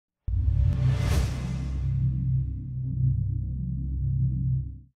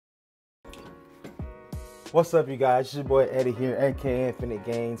What's up, you guys? It's your boy Eddie here, aka Infinite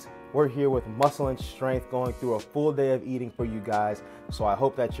Gains. We're here with muscle and strength, going through a full day of eating for you guys. So I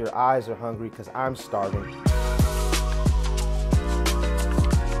hope that your eyes are hungry because I'm starving.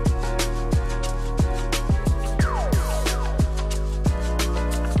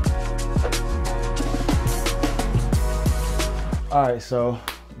 All right, so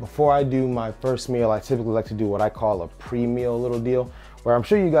before I do my first meal, I typically like to do what I call a pre-meal little deal, where I'm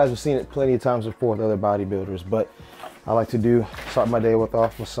sure you guys have seen it plenty of times before with other bodybuilders, but I like to start my day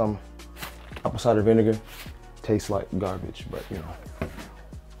off with some apple cider vinegar. Tastes like garbage, but you know,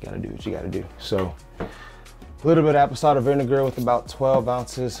 gotta do what you gotta do. So a little bit of apple cider vinegar with about 12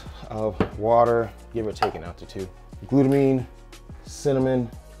 ounces of water, give or take an ounce or two. Glutamine,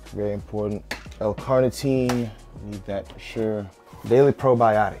 cinnamon, very important. L-carnitine, need that for sure. Daily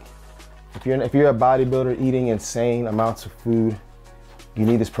probiotic. If you're a bodybuilder eating insane amounts of food, you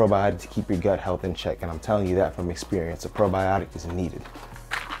need this probiotic to keep your gut health in check, and I'm telling you that from experience. A probiotic is needed.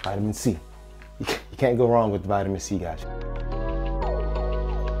 Vitamin C. You can't go wrong with vitamin C, guys.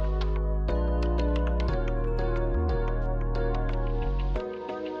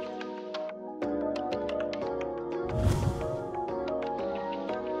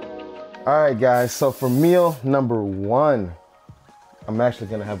 All right, guys, so for meal number one, I'm actually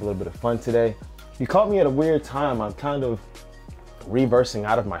gonna have a little bit of fun today. You caught me at a weird time. I'm kind of reversing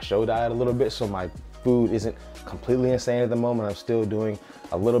out of my show diet a little bit, so my food isn't completely insane at the moment. I'm still doing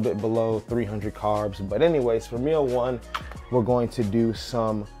a little bit below 300 carbs. But anyways, for meal one, we're going to do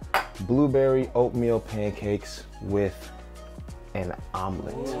some blueberry oatmeal pancakes with an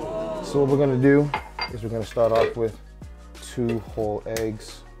omelet. So what we're gonna do is we're gonna start off with 2 whole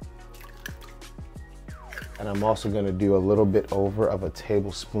eggs. And I'm also gonna do a little bit over of a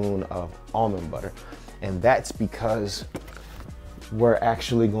tablespoon of almond butter. And that's because we're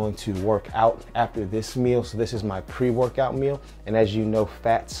actually going to work out after this meal. So this is my pre-workout meal. And as you know,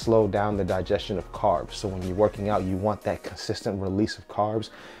 fats slow down the digestion of carbs. So when you're working out, you want that consistent release of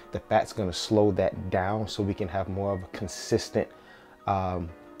carbs. The fat's gonna slow that down so we can have more of a consistent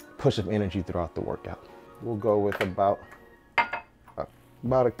push of energy throughout the workout. We'll go with about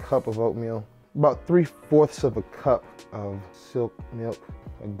a cup of oatmeal, about 3/4 of a cup of silk milk,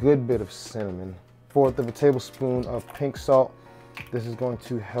 a good bit of cinnamon, 1/4 of a tablespoon of pink salt. This is going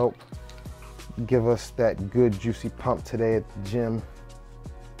to help give us that good juicy pump today at the gym.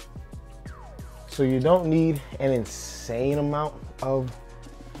 So you don't need an insane amount of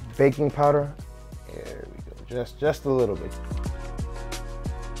baking powder. There we go, just a little bit.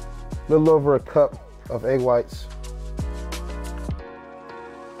 A little over a cup of egg whites.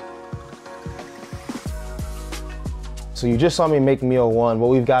 So you just saw me make meal one.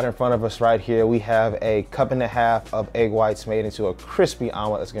 What we've got in front of us right here, we have a 1.5 cups of egg whites made into a crispy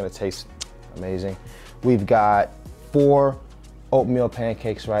omelet that's gonna taste amazing. We've got 4 oatmeal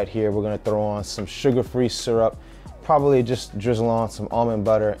pancakes right here. We're gonna throw on some sugar-free syrup, probably just drizzle on some almond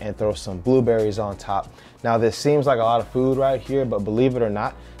butter and throw some blueberries on top. Now this seems like a lot of food right here, but believe it or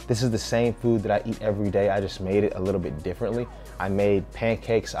not, this is the same food that I eat every day. I just made it a little bit differently. I made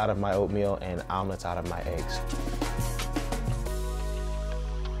pancakes out of my oatmeal and omelets out of my eggs.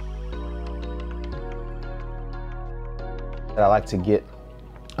 I like to get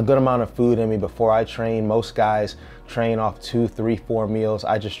a good amount of food in me before I train. Most guys train off 2, 3, 4 meals.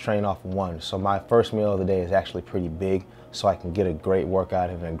 I just train off 1. So my first meal of the day is actually pretty big, so I can get a great workout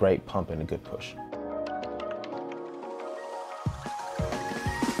and a great pump and a good push.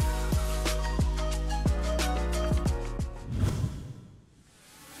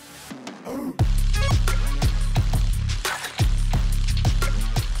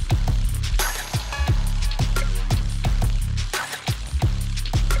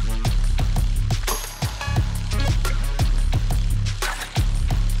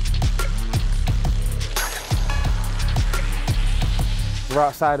 We're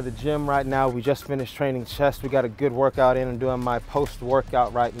outside of the gym right now. We just finished training chest. We got a good workout in. I'm doing my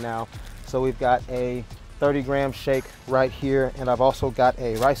post-workout right now. So we've got a 30-gram shake right here, and I've also got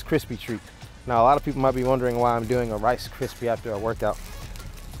a Rice Krispie treat. Now, a lot of people might be wondering why I'm doing a Rice Krispie after a workout.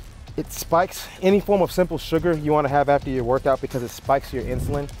 It spikes any form of simple sugar you want to have after your workout because it spikes your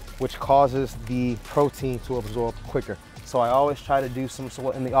insulin, which causes the protein to absorb quicker. So I always try to do some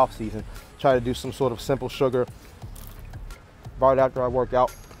sort, in the off season, try to do some sort of simple sugar right after I work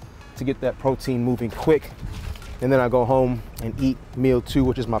out to get that protein moving quick. And then I go home and eat meal 2,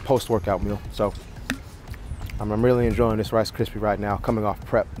 which is my post-workout meal. So I'm really enjoying this Rice Krispie right now, coming off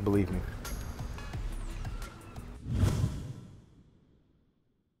prep, believe me.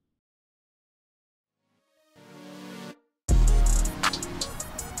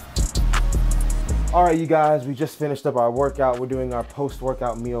 All right, you guys, we just finished up our workout. We're doing our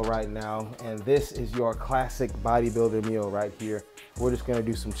post-workout meal right now, and this is your classic bodybuilder meal right here. We're just gonna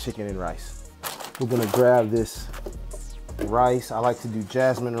do some chicken and rice. We're gonna grab this rice. I like to do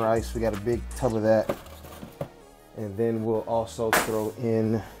jasmine rice. We got a big tub of that. And then we'll also throw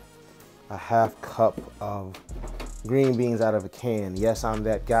in a half cup of green beans out of a can. Yes, I'm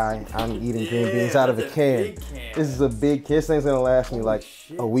that guy. I'm eating green beans out of a can. This is a big can. This thing's gonna last me like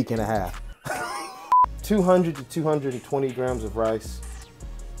a week and a half. 200 to 220 grams of rice.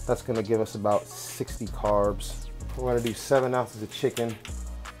 That's gonna give us about 60 carbs. We're gonna do 7 ounces of chicken,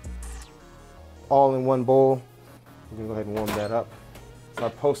 all in one bowl. We're gonna go ahead and warm that up. It's our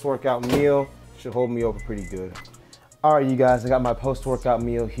post-workout meal. Should hold me over pretty good. All right, you guys, I got my post-workout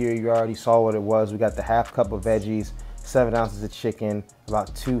meal here. You already saw what it was. We got the half cup of veggies, 7 ounces of chicken,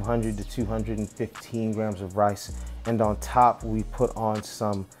 about 200 to 215 grams of rice. And on top, we put on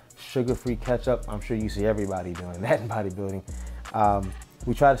some sugar-free ketchup. I'm sure you see everybody doing that in bodybuilding.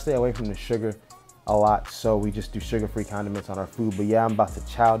 We try to stay away from the sugar a lot, so we just do sugar-free condiments on our food. But yeah, I'm about to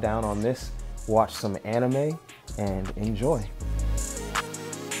chow down on this, watch some anime, and enjoy.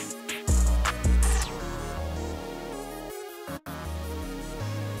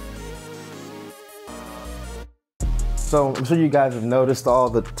 So I'm sure you guys have noticed all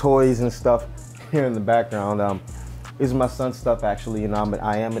the toys and stuff here in the background. This is my son's stuff, actually. You know,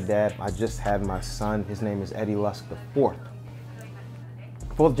 I am a dad. I just had my son. His name is EDDIELUSKIII.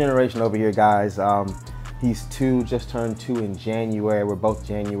 Fourth generation over here, guys. He's 2, just turned 2 in January. We're both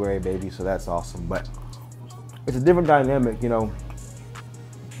January babies, so that's awesome. But it's a different dynamic, you know,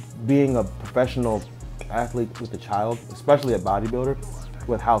 being a professional athlete with a child, especially a bodybuilder,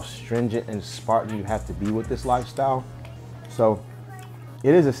 with how stringent and Spartan you have to be with this lifestyle. So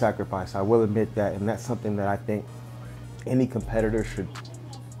it is a sacrifice, I will admit that, and that's something that I think any competitor should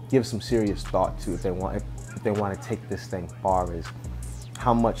give some serious thought to if they want to take this thing far. Is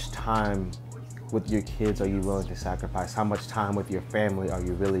how much time with your kids are you willing to sacrifice? How much time with your family are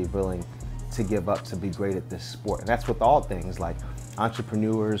you really willing to give up to be great at this sport? And that's with all things like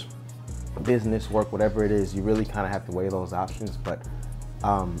entrepreneurs, business, work, whatever it is. You really kind of have to weigh those options. But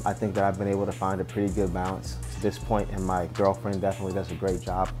I think that I've been able to find a pretty good balance to this point, and my girlfriend definitely does a great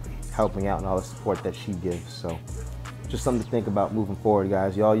job helping out and all the support that she gives. So just something to think about moving forward,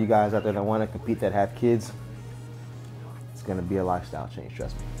 guys. All you guys out there that want to compete, that have kids, it's going to be a lifestyle change,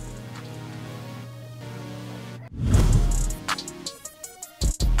 trust me.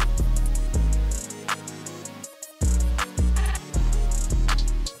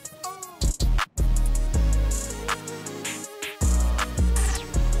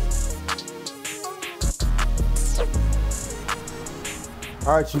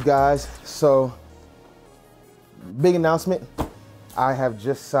 All right, you guys, so big announcement. I have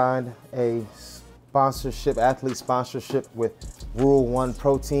just signed a sponsorship, athlete sponsorship with Rule 1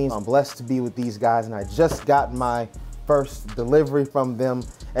 Protein. I'm blessed to be with these guys, and I just got my first delivery from them.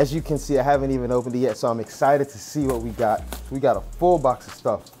 As you can see, I haven't even opened it yet, so I'm excited to see what we got. We got a full box of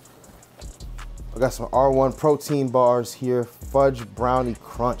stuff. I got some R1 protein bars here, fudge brownie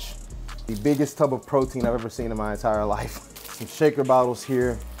crunch. The biggest tub of protein I've ever seen in my entire life. Some shaker bottles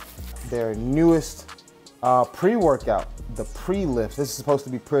here. Their newest pre-workout, the pre-lift. This is supposed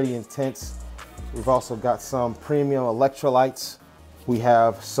to be pretty intense. We've also got some premium electrolytes. We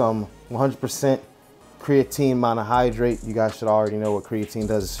have some 100% creatine monohydrate. You guys should already know what creatine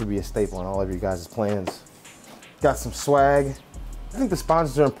does. It should be a staple in all of you guys' plans. Got some swag. I think the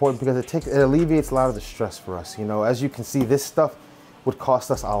sponsors are important because it alleviates a lot of the stress for us. You know, as you can see, this stuff would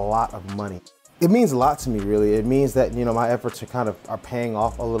cost us a lot of money. It means a lot to me, really. It means that, you know, my efforts are paying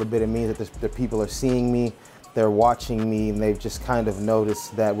off a little bit. It means that the people are seeing me, they're watching me, and they've just kind of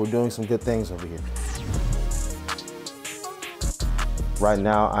noticed that we're doing some good things over here. Right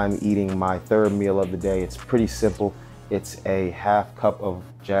now, I'm eating my third meal of the day. It's pretty simple. It's a half cup of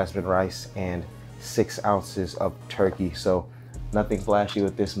jasmine rice and 6 ounces of turkey. So nothing flashy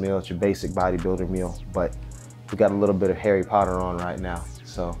with this meal. It's your basic bodybuilder meal, but we got a little bit of Harry Potter on right now.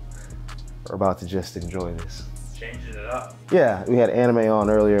 So we're about to just enjoy this. Changing it up. Yeah, we had anime on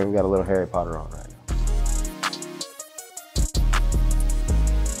earlier. We got a little Harry Potter on right now.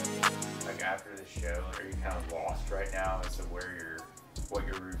 Like after the show, are you kind of lost right now as to what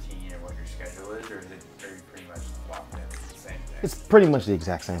your routine and what your schedule is, or are you pretty much locked in? It's the same thing. It's pretty much the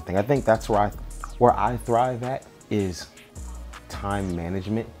exact same thing. I think that's where I thrive at is time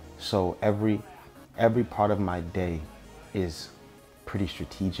management. So every part of my day is pretty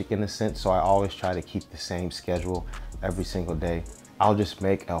strategic in a sense, so I always try to keep the same schedule every single day. I'll just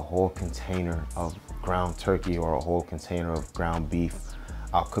make a whole container of ground turkey or a whole container of ground beef.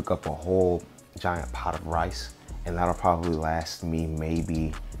 I'll cook up a whole giant pot of rice, and that'll probably last me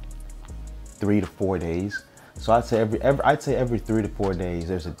maybe 3 to 4 days. So I'd say every 3 to 4 days,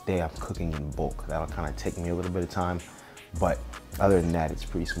 there's a day I'm cooking in bulk. That'll kind of take me a little bit of time, but other than that, it's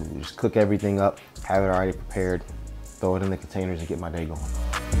pretty smooth. Just cook everything up, have it already prepared, throw it in the containers, and get my day going.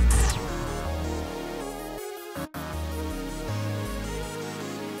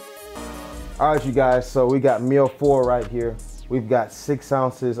 All right, you guys, so we got meal 4 right here. We've got 6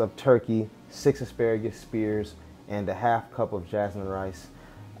 ounces of turkey, 6 asparagus spears, and a half cup of jasmine rice.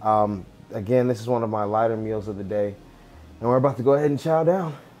 Again, this is one of my lighter meals of the day, and we're about to go ahead and chow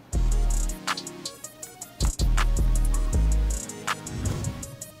down.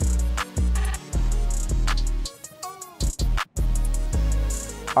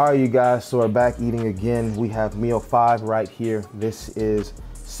 All right, you guys, so we're back eating again. We have meal 5 right here. This is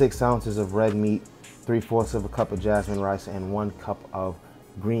 6 ounces of red meat, 3/4 of a cup of jasmine rice, and 1 cup of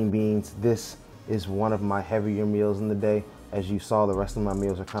green beans. This is one of my heavier meals in the day. As you saw, the rest of my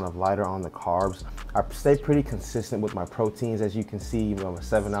meals are kind of lighter on the carbs. I stay pretty consistent with my proteins. As you can see, my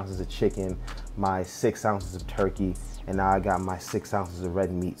 7 ounces of chicken, my 6 ounces of turkey, and now I got my 6 ounces of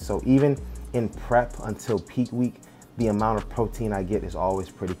red meat. So even in prep until peak week, the amount of protein I get is always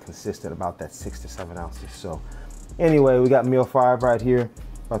pretty consistent, about that 6 to 7 ounces. So anyway, we got meal 5 right here.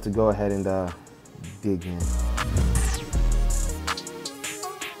 About to go ahead and dig in.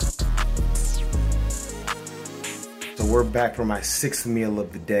 So we're back for my 6th meal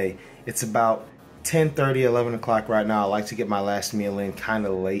of the day. It's about 10:30, 11 o'clock right now. I like to get my last meal in kind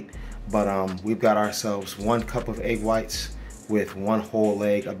of late, but we've got ourselves 1 cup of egg whites with 1 whole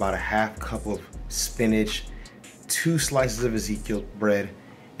egg, about a half cup of spinach, 2 slices of Ezekiel bread,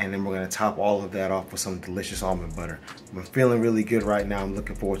 and then we're gonna top all of that off with some delicious almond butter. I'm feeling really good right now. I'm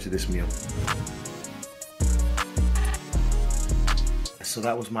looking forward to this meal. So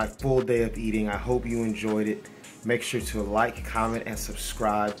that was my full day of eating. I hope you enjoyed it. Make sure to like, comment, and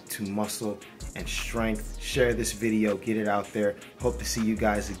subscribe to Muscle and Strength. Share this video, get it out there. Hope to see you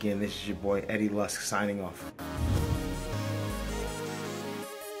guys again. This is your boy, Eddie Lusk, signing off.